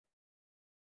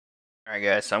Alright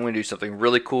guys, so I'm going to do something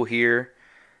really cool here.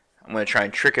 I'm going to try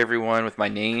and trick everyone with my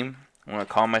name. I'm going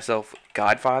to call myself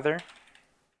Godfather.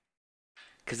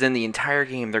 Because then the entire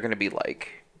game they're going to be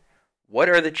like, what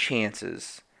are the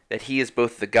chances that he is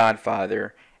both the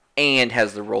Godfather and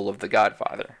has the role of the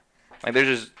Godfather? Like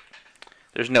there's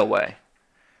no way.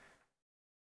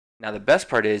 Now the best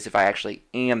part is if I actually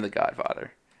am the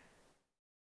Godfather.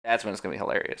 That's when it's going to be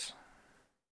hilarious.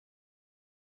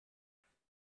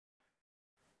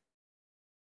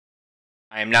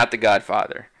 I am not the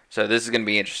Godfather. So this is going to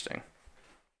be interesting.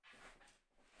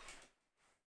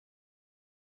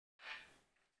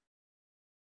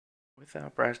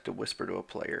 Without brass to whisper to a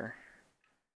player.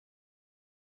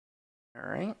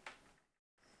 Alright.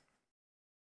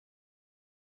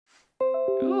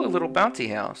 Ooh, a little bounty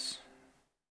house.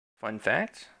 Fun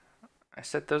fact, I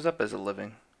set those up as a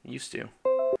living. Used to.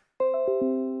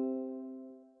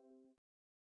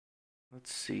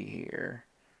 Let's see here.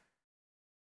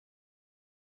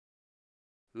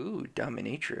 Ooh,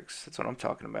 dominatrix. That's what I'm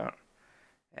talking about.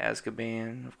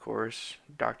 Azkaban, of course.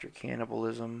 Dr.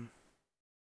 Cannibalism.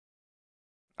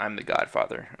 I'm the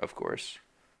Godfather, of course.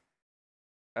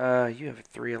 You have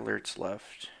 3 alerts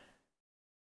left.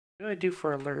 What do I do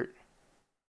for alert?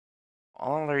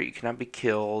 All alert, you cannot be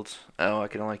killed. Oh, I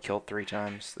can only kill 3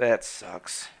 times. That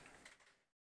sucks.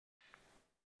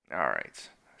 Alright.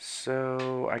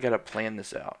 So, I gotta plan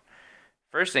this out.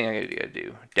 First thing I gotta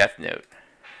do, Death Note.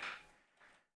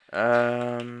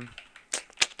 I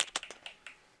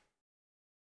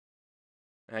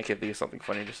can't think of something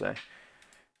funny to say.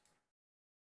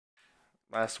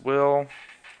 Last will.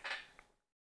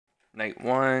 Night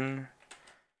 1.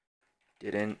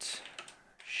 Didn't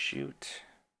shoot.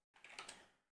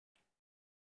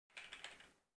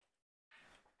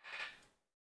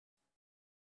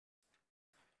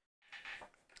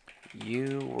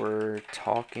 You were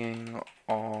talking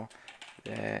all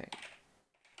that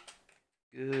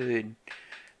good.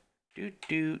 Doot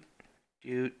doot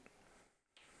doot.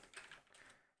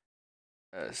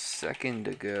 A second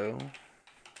ago.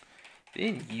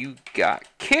 Then you got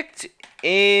kicked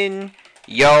in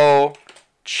your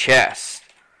chest.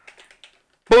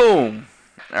 Boom.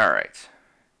 Alright.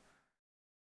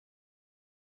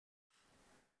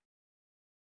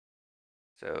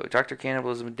 So, Dr.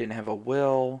 Cannibalism didn't have a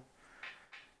will.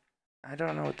 I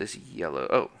don't know what this yellow...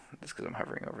 Oh, that's because I'm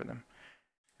hovering over them.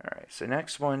 Alright, so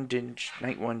next one didn't...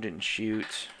 Night 1 didn't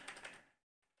shoot.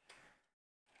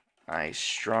 I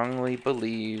strongly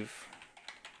believe...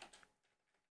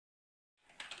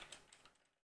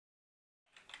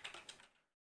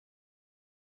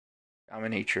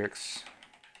 Dominatrix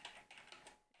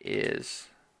is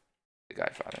the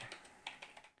Godfather.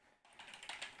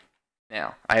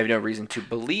 Now, I have no reason to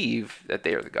believe that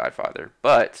they are the Godfather,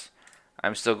 but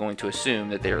I'm still going to assume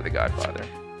that they are the Godfather.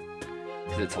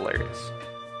 Because it's hilarious.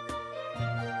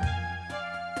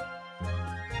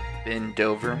 Ben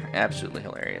Dover, absolutely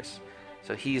hilarious.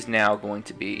 So he's now going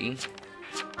to be...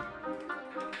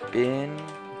 Ben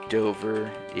Dover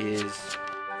is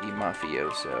the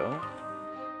mafioso.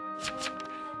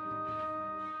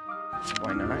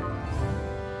 Why not?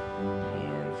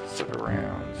 And slip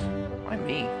around. Why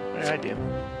me? What did I do?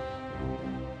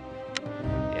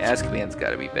 Yeah, Azkaban's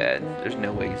gotta be bad. There's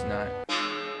no way he's not.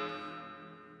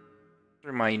 What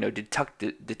are my,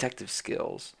 detective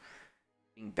skills?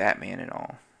 Being Batman and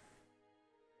all.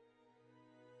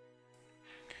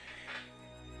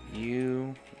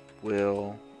 You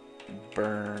will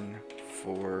burn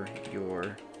for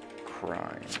your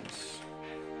crimes.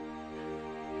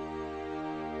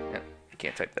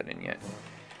 Can't type that in yet.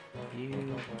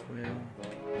 You will.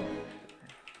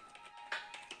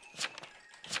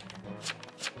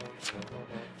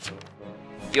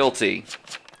 Guilty.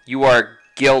 You are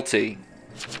guilty.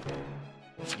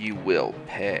 You will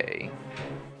pay.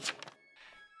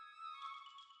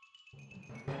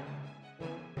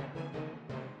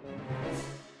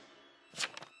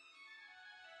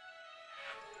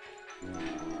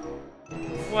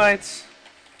 What?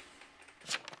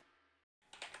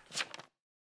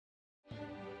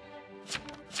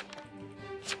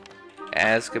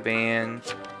 Azkaban,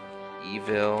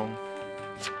 evil.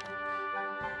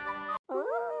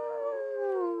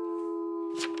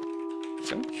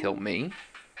 Don't kill me.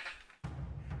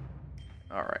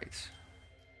 Alright.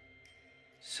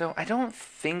 So, I don't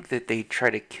think that they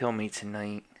try to kill me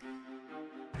tonight.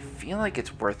 I feel like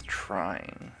it's worth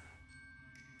trying.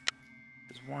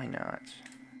 Because why not?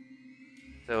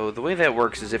 So, the way that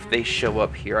works is if they show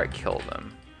up here, I kill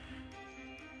them.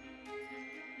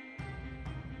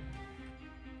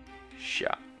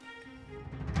 Shot.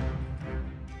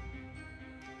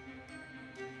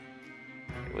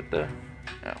 What the?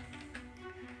 Oh.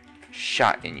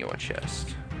 shot in your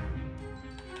chest.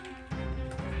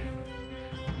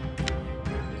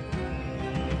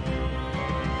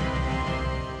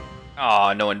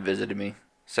 Aw, no one visited me.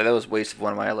 So that was a waste of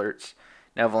one of my alerts.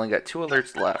 Now I've only got 2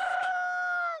 alerts left.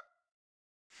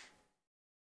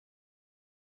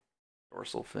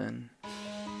 Dorsal fin.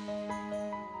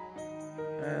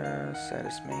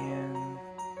 Saddest man.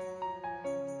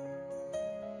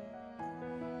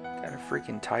 Got a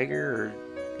freaking tiger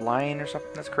or lion or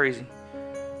something? That's crazy.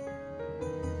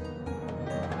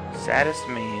 Saddest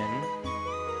man.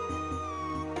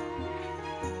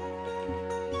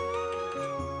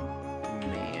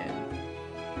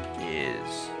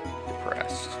 Is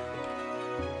depressed.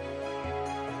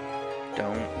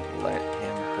 Don't let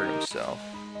him hurt himself.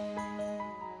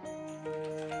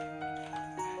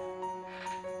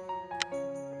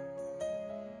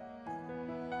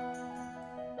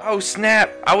 Oh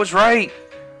snap! I was right!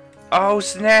 Oh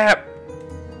snap!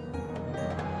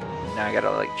 Now I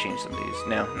gotta like change some of these.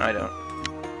 No, I don't.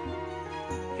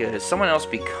 Because someone else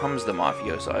becomes the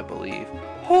mafioso, I believe.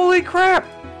 Holy crap!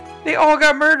 They all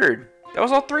got murdered! That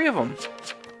was all 3 of them.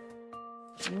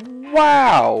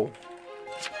 Wow!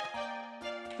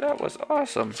 That was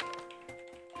awesome.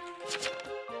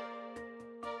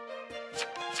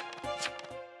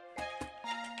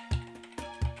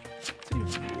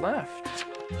 What's even left?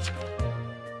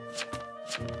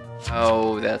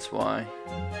 Oh, that's why.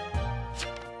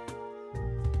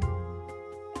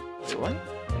 Wait, what?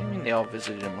 What do you mean they all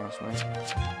visited him last night?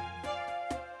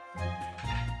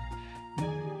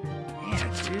 Yeah,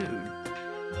 dude.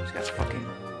 Just got fucking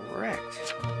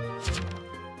wrecked.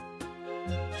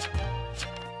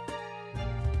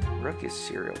 Rook is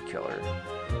serial killer.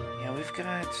 Yeah, we've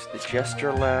got the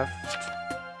Jester left.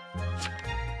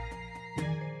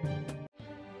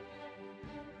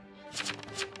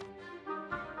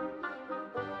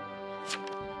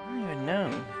 I don't even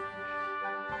know.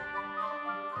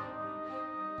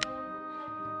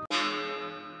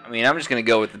 I mean, I'm just gonna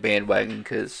go with the bandwagon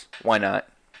because why not?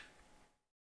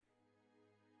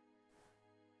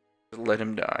 Let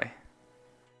him die.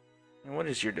 And what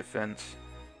is your defense?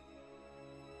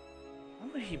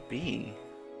 What would he be?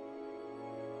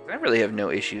 I really have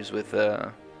no issues with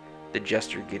the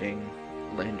Jester getting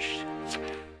lynched.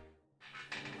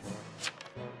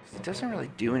 It doesn't really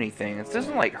do anything. It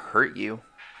doesn't like hurt you.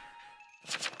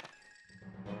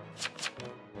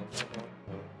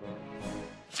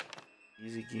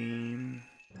 Easy game.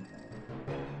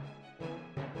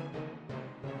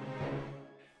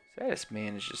 Saddest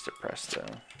man is just depressed though.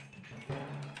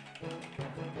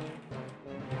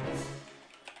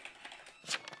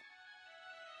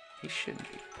 He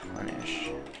shouldn't be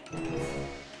punished.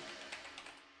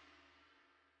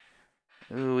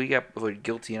 Ooh, we got voted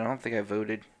guilty, and I don't think I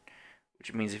voted.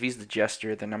 Which means if he's the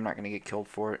Jester, then I'm not going to get killed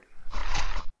for it.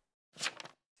 So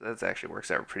that actually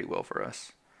works out pretty well for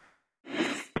us.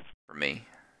 For me.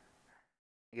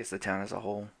 I guess the town as a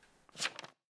whole.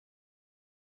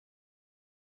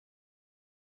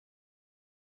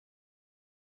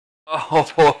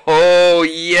 Oh,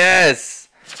 yes!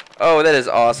 Oh, that is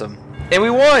awesome. And we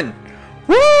won!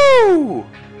 Woo!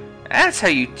 That's how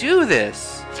you do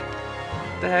this!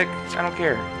 What the heck? I don't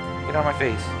care. Get out of my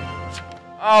face.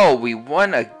 Oh, we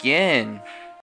won again.